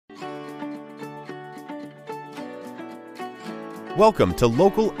Welcome to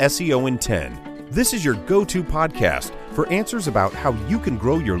Local SEO in 10. This is your go-to podcast for answers about how you can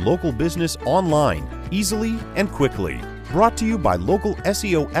grow your local business online easily and quickly. Brought to you by local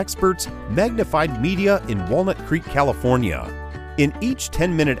SEO experts, Magnified Media in Walnut Creek, California. In each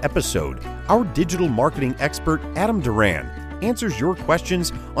 10-minute episode, our digital marketing expert, Adam Duran, answers your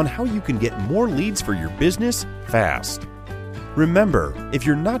questions on how you can get more leads for your business fast. Remember, if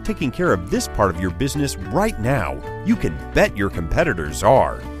you're not taking care of this part of your business right now, you can bet your competitors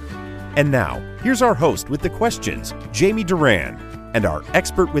are. And now, here's our host with the questions, Jamie Duran, and our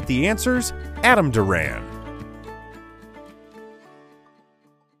expert with the answers, Adam Duran.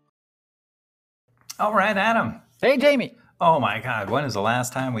 All right, Adam. Hey, Jamie. Oh my God, when is the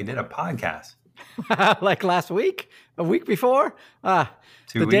last time we did a podcast? Like last week? A week before?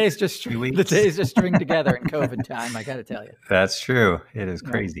 The days just string together in COVID time, I got to tell you. That's true. It is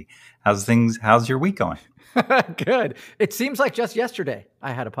crazy. How's your week going? Good. It seems like just yesterday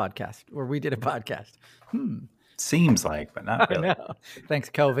I had a podcast, or we did a podcast. Seems like, but not really. I know. Thanks,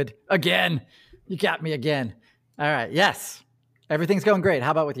 COVID. Again. You got me again. All right. Yes. Everything's going great.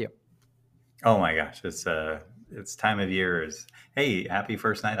 How about with you? Oh my gosh. It's time of year. Hey, happy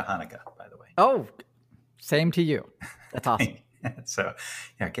first night of Hanukkah, by the way. Oh, same to you. That's awesome. So,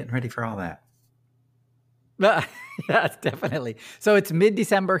 yeah, getting ready for all that. Yes, definitely. So it's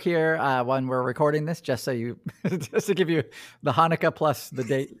mid-December here when we're recording this, just to give you the Hanukkah plus the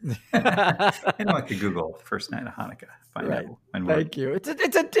date. I could Google first night of Hanukkah. Right. Thank you. It's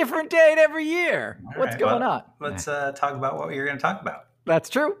a different date every year. What's going on? Let's talk about what you're going to talk about. That's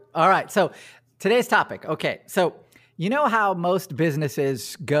true. All right. So today's topic. Okay. So you know how most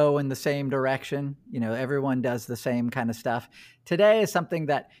businesses go in the same direction? You know, everyone does the same kind of stuff. Today is something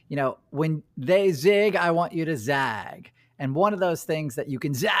that, when they zig, I want you to zag. And one of those things that you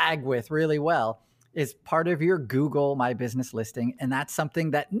can zag with really well is part of your Google My Business listing. And that's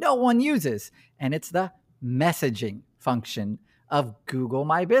something that no one uses. And it's the messaging function of Google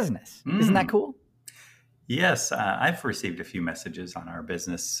My Business. Isn't that cool? Yes. I've received a few messages on our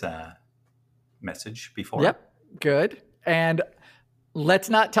business message before. Yep. Good. And let's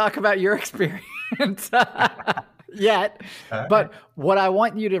not talk about your experience yet. But what I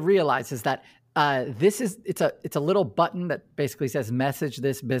want you to realize is that it's a little button that basically says message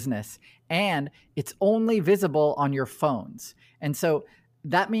this business, and it's only visible on your phones. And so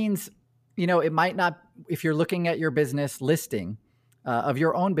that means, it might not, if you're looking at your business listing of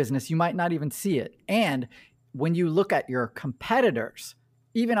your own business, you might not even see it. And when you look at your competitors,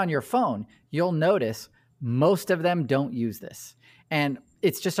 even on your phone, you'll notice most of them don't use this. And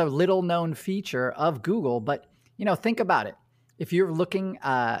it's just a little known feature of Google. But, think about it. If you're looking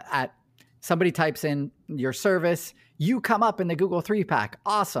at somebody types in your service, you come up in the Google 3-pack.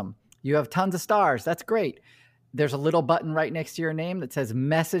 Awesome. You have tons of stars. That's great. There's a little button right next to your name that says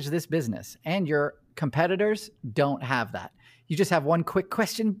message this business. And your competitors don't have that. You just have one quick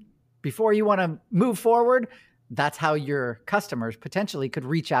question before you want to move forward. That's how your customers potentially could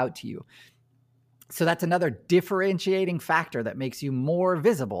reach out to you. So that's another differentiating factor that makes you more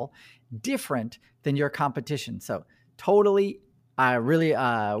visible, different than your competition. So totally, I really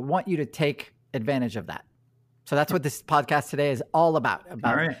want you to take advantage of that. So that's what this podcast today is all about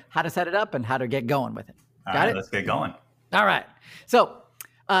how to set it up and how to get going with it. Got it? Let's get going. All right. So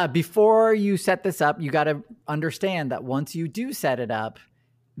before you set this up, you got to understand that once you do set it up,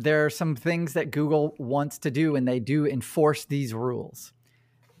 there are some things that Google wants to do, and they do enforce these rules.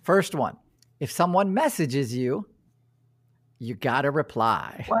 First one. If someone messages you, you got to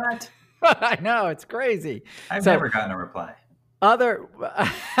reply. What? I know, it's crazy. I've never gotten a reply.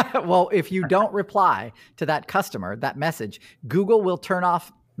 Well, if you don't reply to that customer, that message, Google will turn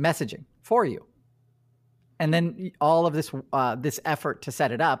off messaging for you. And then all of this effort to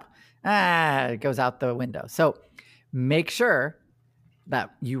set it up, it goes out the window. So make sure that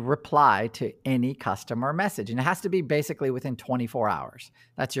you reply to any customer message. And it has to be basically within 24 hours.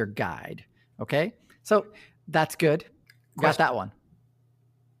 That's your guide. Okay, so that's good. Got that one.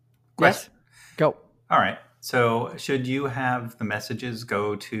 Yes, go. All right. So should you have the messages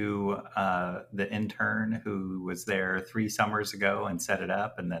go to the intern who was there 3 summers ago and set it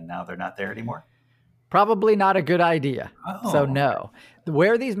up, and then now they're not there anymore? Probably not a good idea. Oh. So no.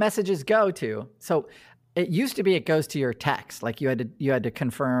 Where these messages go to, so it used to be it goes to your text, like you had to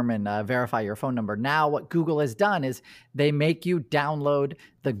confirm and verify your phone number. Now what Google has done is they make you download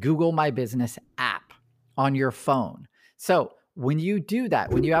the Google My Business app on your phone. So when you do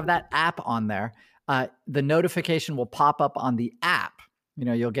that, when you have that app on there, the notification will pop up on the app.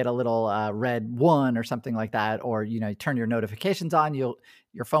 you'll get a little red 1 or something like that, or you turn your notifications on.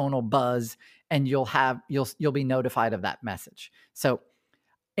 Your phone will buzz, and you'll be notified of that message. So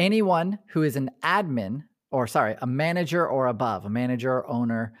anyone who is an admin, a manager or above, a manager or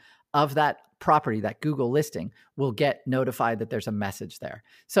owner of that property, that Google listing, will get notified that there's a message there.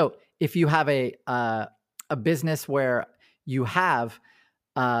 So if you have a business where you have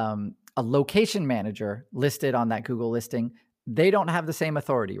a location manager listed on that Google listing, they don't have the same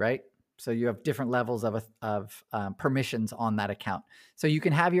authority, right? So you have different levels of permissions on that account. So you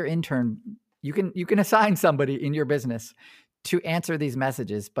can have your intern, you can assign somebody in your business to answer these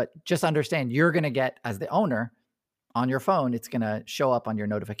messages, but just understand you're going to get, as the owner, on your phone, it's going to show up on your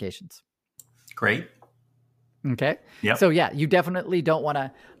notifications. Great. Okay. Yep. So yeah, you definitely don't want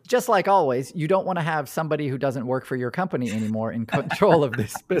to, just like always, you don't want to have somebody who doesn't work for your company anymore in control of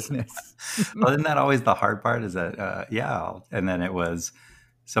this business. Well, isn't that always the hard part, is that, and then it was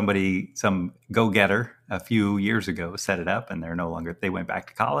some go-getter a few years ago set it up, and they went back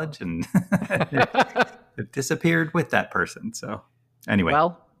to college, and it disappeared with that person. So anyway.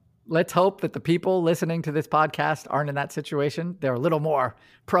 Well, let's hope that the people listening to this podcast aren't in that situation. They're a little more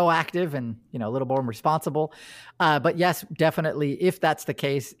proactive and, a little more responsible. But yes, definitely, if that's the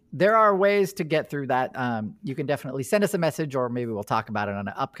case, there are ways to get through that. You can definitely send us a message, or maybe we'll talk about it on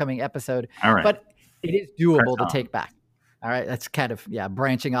an upcoming episode. All right. But it is doable to take back. All right. That's kind of,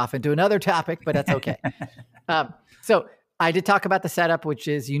 branching off into another topic, but that's okay. So I did talk about the setup, which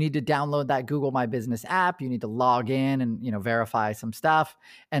is you need to download that Google My Business app. You need to log in and, verify some stuff.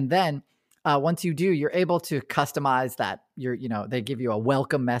 And then once you do, you're able to customize that. They give you a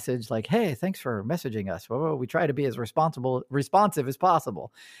welcome message like, hey, thanks for messaging us. Well, we try to be as responsive as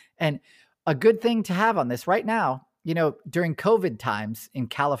possible. And a good thing to have on this right now, during COVID times in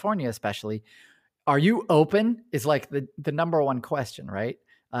California, especially, are you open is like the number one question, right?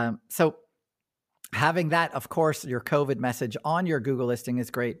 So having that, of course, your COVID message on your Google listing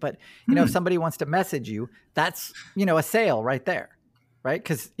is great. But, if somebody wants to message you, that's, a sale right there, right?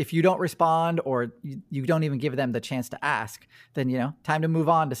 Because if you don't respond, or you don't even give them the chance to ask, then, time to move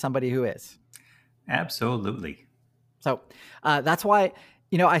on to somebody who is. Absolutely. So that's why,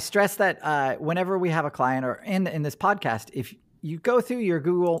 I stress that whenever we have a client, or in this podcast, if you go through your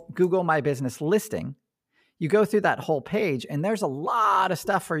Google My Business listing, you go through that whole page, and there's a lot of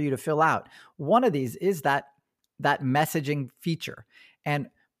stuff for you to fill out. One of these is that messaging feature. And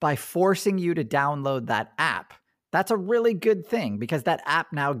by forcing you to download that app, that's a really good thing, because that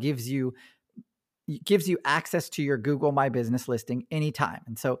app now gives you access to your Google My Business listing anytime.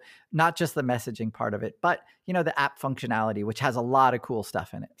 And so not just the messaging part of it, but the app functionality, which has a lot of cool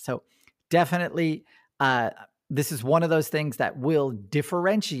stuff in it. So definitely, this is one of those things that will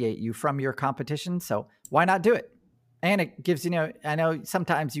differentiate you from your competition. So why not do it? And it gives, I know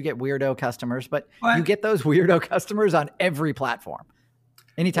sometimes you get weirdo customers, but you get those weirdo customers on every platform.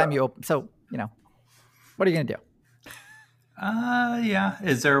 Anytime you open. So, what are you going to do? Yeah.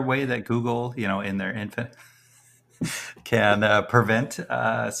 Is there a way that Google, in their infinite can prevent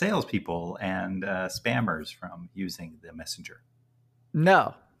salespeople and spammers from using the messenger?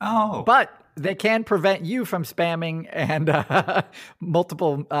 No. Oh, but they can prevent you from spamming and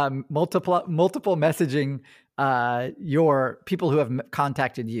multiple messaging your people who have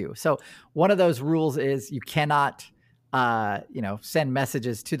contacted you. So one of those rules is you cannot, send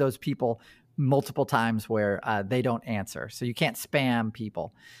messages to those people multiple times where they don't answer. So you can't spam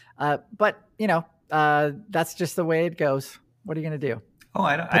people. But that's just the way it goes. What are you going to do? Oh,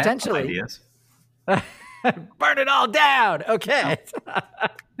 I have some ideas. Burn it all down. Okay.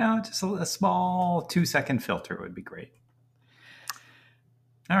 No, just a small 2-second filter would be great.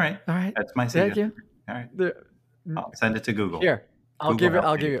 All right. That's my suggestion. All right. I'll send it to Google. Here, I'll give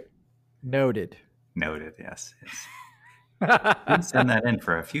you. Noted. Yes. Please send that in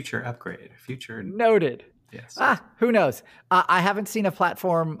for a future upgrade. Noted. Yes. Who knows? I haven't seen a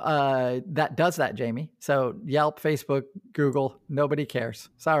platform that does that, Jamie. So Yelp, Facebook, Google, nobody cares.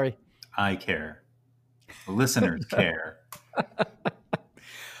 Sorry. I care. The listeners care.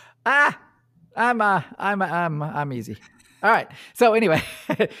 I'm easy. All right. So anyway,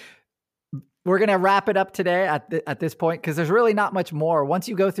 we're going to wrap it up today at this point, because there's really not much more. Once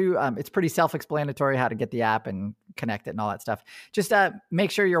you go through, it's pretty self-explanatory how to get the app and connect it and all that stuff. Just make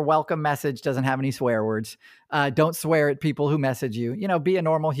sure your welcome message doesn't have any swear words. Don't swear at people who message you. Be a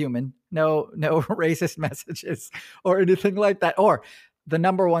normal human. No racist messages or anything like that. Or the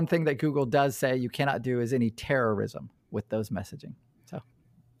number one thing that Google does say you cannot do is any terrorism with those messaging. So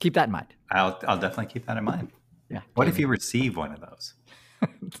keep that in mind. I'll definitely keep that in mind. Yeah. What if you receive one of those?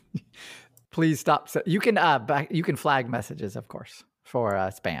 Please stop. So you can flag messages, of course. for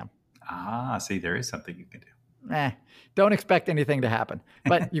spam. See, there is something you can do. Don't expect anything to happen,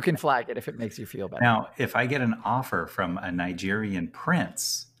 but you can flag it if it makes you feel better. Now, if I get an offer from a Nigerian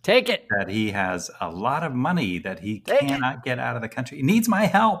prince, take it. That he has a lot of money that he cannot get out of the country. He needs my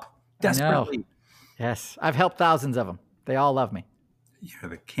help desperately. Yes, I've helped thousands of them. They all love me. You're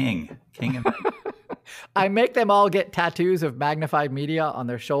the king of I make them all get tattoos of Magnified Media on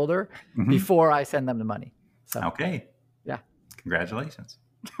their shoulder before I send them the money. So, okay. Yeah. Congratulations.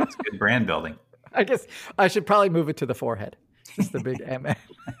 That's good brand building. I guess I should probably move it to the forehead. Just the big M.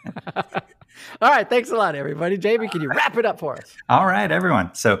 All right. Thanks a lot, everybody. Jamie, can you wrap it up for us? All right,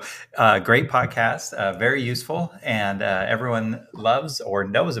 everyone. So great podcast, very useful, and everyone loves or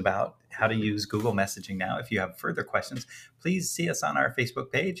knows about how to use Google Messaging now. If you have further questions, please see us on our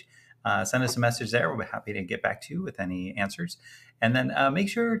Facebook page. Send us a message there. We'll be happy to get back to you with any answers. And then make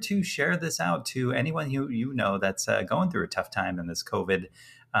sure to share this out to anyone you know that's going through a tough time in this COVID.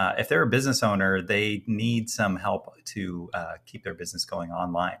 If they're a business owner, they need some help to keep their business going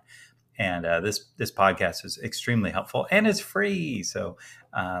online. And this podcast is extremely helpful, and it's free. So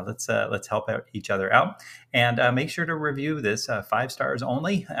let's help out each other out, and make sure to review this 5 stars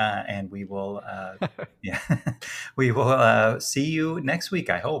only. And we will we will see you next week,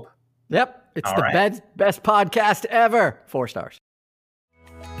 I hope. Yep, it's the best podcast ever. 4 stars.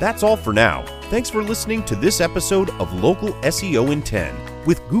 That's all for now. Thanks for listening to this episode of Local SEO in 10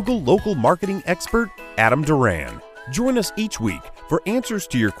 with Google local marketing expert Adam Duran. Join us each week for answers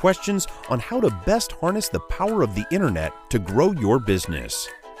to your questions on how to best harness the power of the internet to grow your business.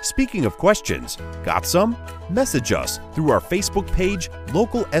 Speaking of questions, got some? Message us through our Facebook page,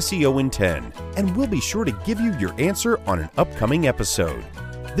 Local SEO in 10, and we'll be sure to give you your answer on an upcoming episode.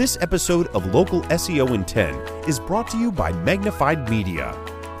 This episode of Local SEO in 10 is brought to you by Magnified Media,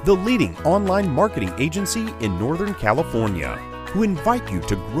 the leading online marketing agency in Northern California, who invite you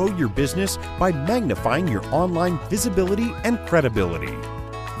to grow your business by magnifying your online visibility and credibility.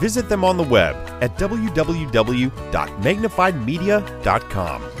 Visit them on the web at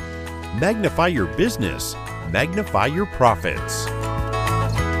www.magnifiedmedia.com. Magnify your business, magnify your profits.